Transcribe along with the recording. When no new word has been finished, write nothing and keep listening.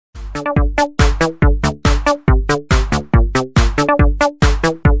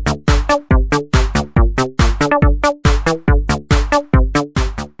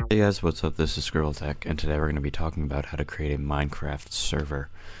guys, what's up? This is SCRIBBLETECH, and today we're going to be talking about how to create a Minecraft server.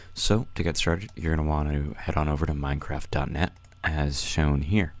 So, to get started, you're going to want to head on over to minecraft.net, as shown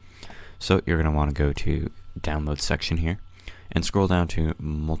here. So, you're going to want to go to Download section here, and scroll down to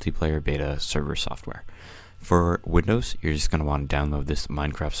Multiplayer Beta Server Software. For Windows, you're just going to want to download this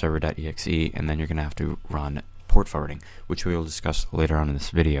Minecraft server.exe, and then you're going to have to run port forwarding, which we will discuss later on in this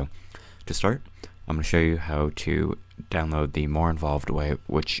video. To start, I'm going to show you how to download the more involved way,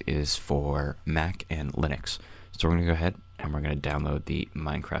 which is for Mac and Linux. So we're going to go ahead and we're going to download the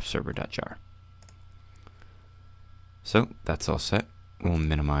Minecraft server.jar. So that's all set. We'll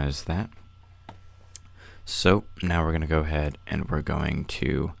minimize that. So now we're going to go ahead and we're going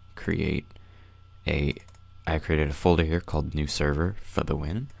to create I created a folder here called new server for the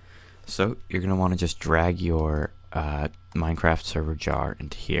win. So you're going to want to just drag your Minecraft server jar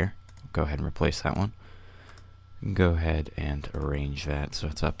into here. Go ahead and replace that one. Go ahead and arrange that so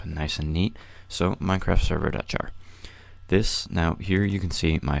it's up and nice and neat. So Minecraft server.jar. This, now here you can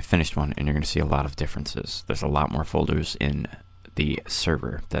see my finished one, and you're going to see a lot of differences. There's a lot more folders in the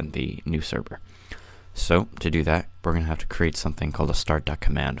server than the new server. So to do that, we're going to have to create something called a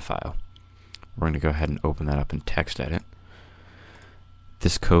Start.command file. We're going to go ahead and open that up in TextEdit.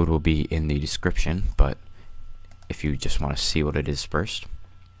 This code will be in the description, but if you just want to see what it is first,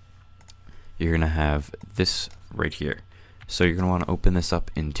 you're going to have this right here. So you're going to want to open this up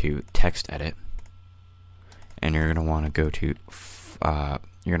into TextEdit, and you're going to want to go to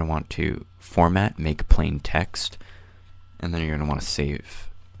you're going to want to format, make plain text, and then you're going to want to save,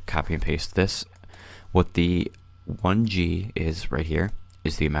 copy and paste this. What the 1G is right here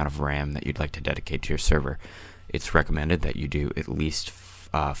is the amount of RAM that you'd like to dedicate to your server. It's recommended that you do at least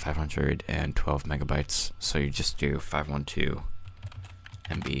 512 megabytes, so you just do 512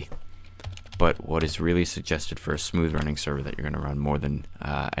 MB. But what is really suggested for a smooth running server that you're going to run more than,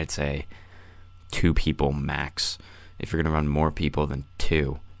 I'd say, 2 people max. If you're going to run more people than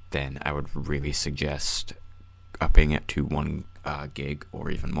 2, then I would really suggest upping it to 1 gig or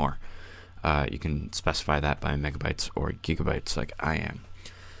even more. You can specify that by megabytes or gigabytes like I am.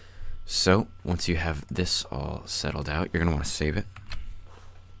 So once you have this all settled out, you're going to want to save it.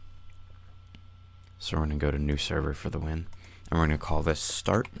 So we're going to go to new server for the win, and we're going to call this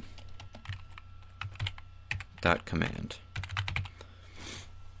Start.command.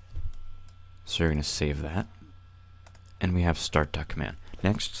 So you're going to save that, and we have Start.command.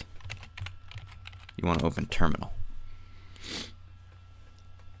 Next, you want to open terminal.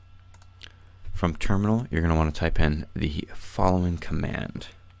 From terminal, you're going to want to type in the following command: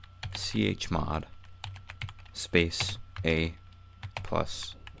 chmod space a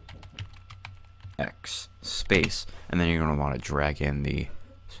plus x space, and then you're going to want to drag in the,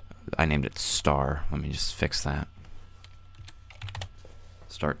 I named it star, let me just fix that,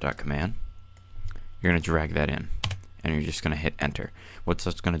 Start.command. You're going to drag that in, and you're just going to hit enter. What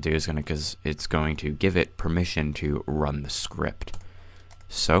that's going to do is it's going to give it permission to run the script.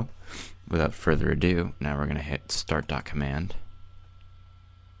 So without further ado, now we're going to hit Start.command.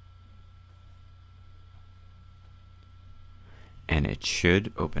 And it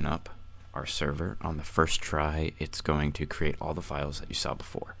should open up our server. On the first try, it's going to create all the files that you saw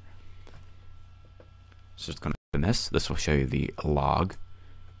before. So it's going to open this. This will show you the log.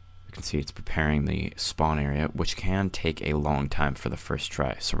 You can see it's preparing the spawn area, which can take a long time for the first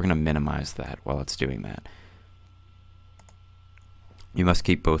try. So we're going to minimize that while it's doing that. You must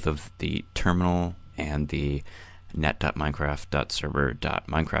keep both of the terminal and the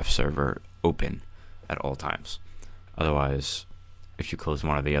net.minecraft.server.minecraft server open at all times. Otherwise, if you close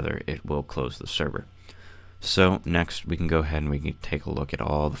one or the other, it will close the server. So next, we can go ahead and we can take a look at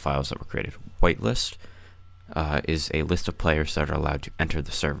all the files that were created. Whitelist is a list of players that are allowed to enter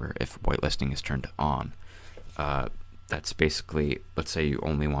the server if whitelisting is turned on. That's basically, let's say you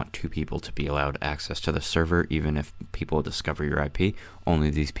only want 2 people to be allowed access to the server. Even if people discover your IP, only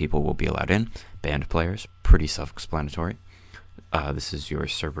these people will be allowed in. Banned players, pretty self-explanatory. This is your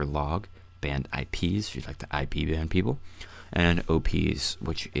server log. Banned IPs, if you'd like to IP ban people. And OPs,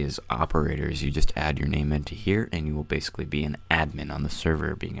 which is operators. You just add your name into here, and you will basically be an admin on the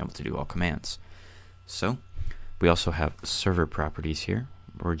server, being able to do all commands. So we also have server properties here.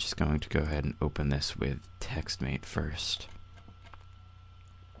 We're just going to go ahead and open this with TextMate first.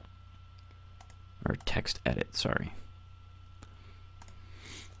 Or TextEdit, sorry.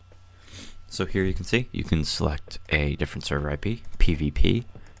 So here you can see, you can select a different server IP, PvP,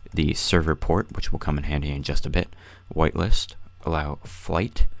 the server port, which will come in handy in just a bit, whitelist, allow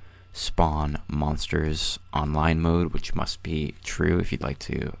flight, spawn monsters online mode, which must be true if you'd like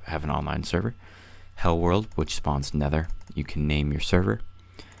to have an online server, hell world, which spawns nether. You can name your server,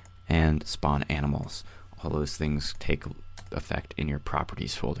 and spawn animals. All those things take effect in your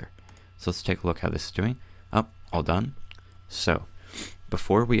properties folder. So let's take a look how this is doing. Oh, all done. So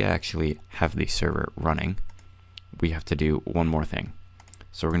before we actually have the server running, we have to do one more thing.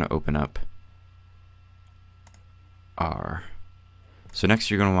 So we're going to open up so next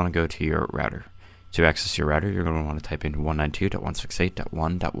you're going to want to go to your router. To access your router, you're going to want to type in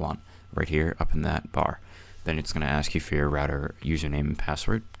 192.168.1.1 right here up in that bar. Then it's going to ask you for your router username and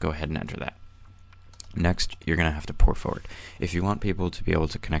password. Go ahead and enter that. Next, you're going to have to port forward. If you want people to be able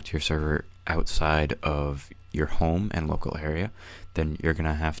to connect to your server outside of your home and local area, then you're going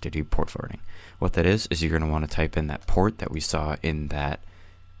to have to do port forwarding. What that is you're going to want to type in that port that we saw in that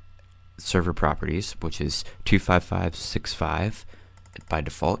server properties, which is 25565 by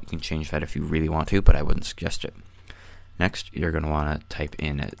default. You can change that if you really want to, but I wouldn't suggest it. Next, you're going to want to type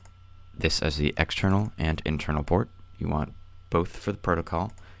in this as the external and internal port. You want both for the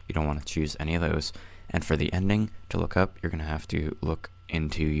protocol. You don't want to choose any of those. And for the ending to look up, you're going to have to look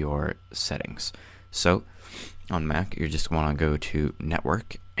into your settings. So on Mac, you just want to go to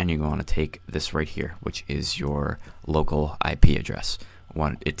network, and you want to take this right here, which is your local IP address.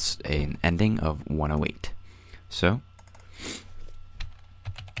 It's an ending of 108. So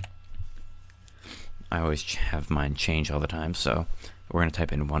I always have mine change all the time, so we're going to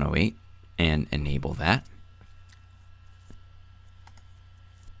type in 108 and enable that.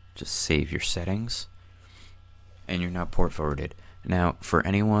 Just save your settings, and you're now port forwarded. Now, for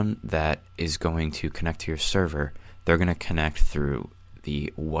anyone that is going to connect to your server, they're going to connect through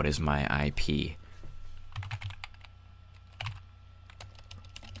the what is my IP.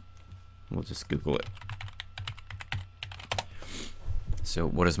 We'll just Google it. So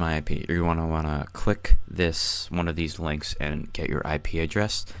what is my IP? You're going to want to click one of these links and get your IP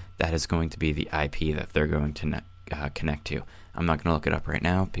address. That is going to be the IP that they're going to connect to. I'm not going to look it up right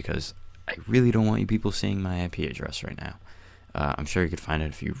now because I really don't want you people seeing my IP address right now. I'm sure you could find it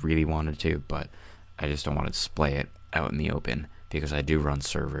if you really wanted to, but I just don't want to display it out in the open because I do run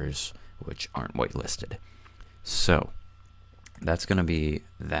servers which aren't whitelisted. So that's going to be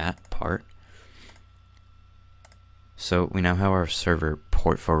that part. So we now have our server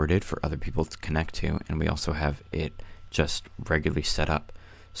port forwarded for other people to connect to, and we also have it just regularly set up.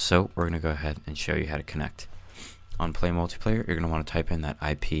 So we're going to go ahead and show you how to connect. On Play Multiplayer, you're going to want to type in that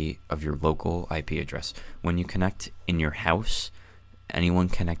IP of your local IP address. When you connect in your house, anyone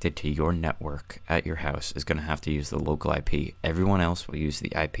connected to your network at your house is going to have to use the local IP. Everyone else will use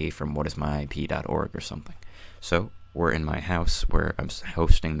the IP from whatismyip.org or something. So we're in my house where I'm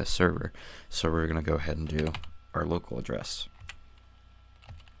hosting the server, so we're going to go ahead and do our local address.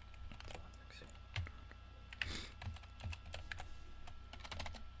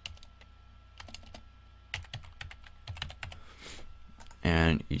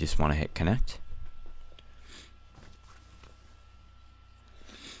 And you just want to hit connect.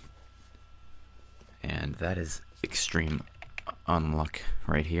 And that is extreme unluck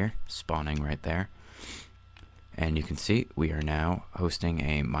right here, spawning right there. And you can see we are now hosting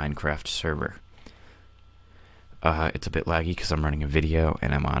a Minecraft server. It's a bit laggy because I'm running a video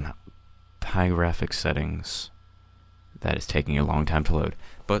and I'm on high graphics settings. That is taking a long time to load.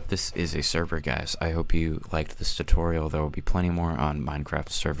 But this is a server, guys. I hope you liked this tutorial. There will be plenty more on Minecraft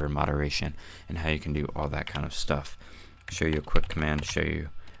server moderation and how you can do all that kind of stuff. Show you a quick command to show you.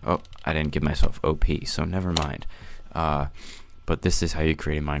 Oh, I didn't give myself OP, so never mind. But this is how you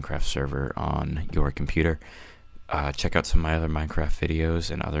create a Minecraft server on your computer. Check out some of my other Minecraft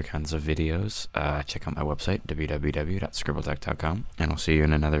videos and other kinds of videos. Check out my website, www.scribbletech.com, and I'll see you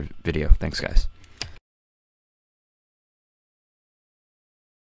in another video. Thanks, guys.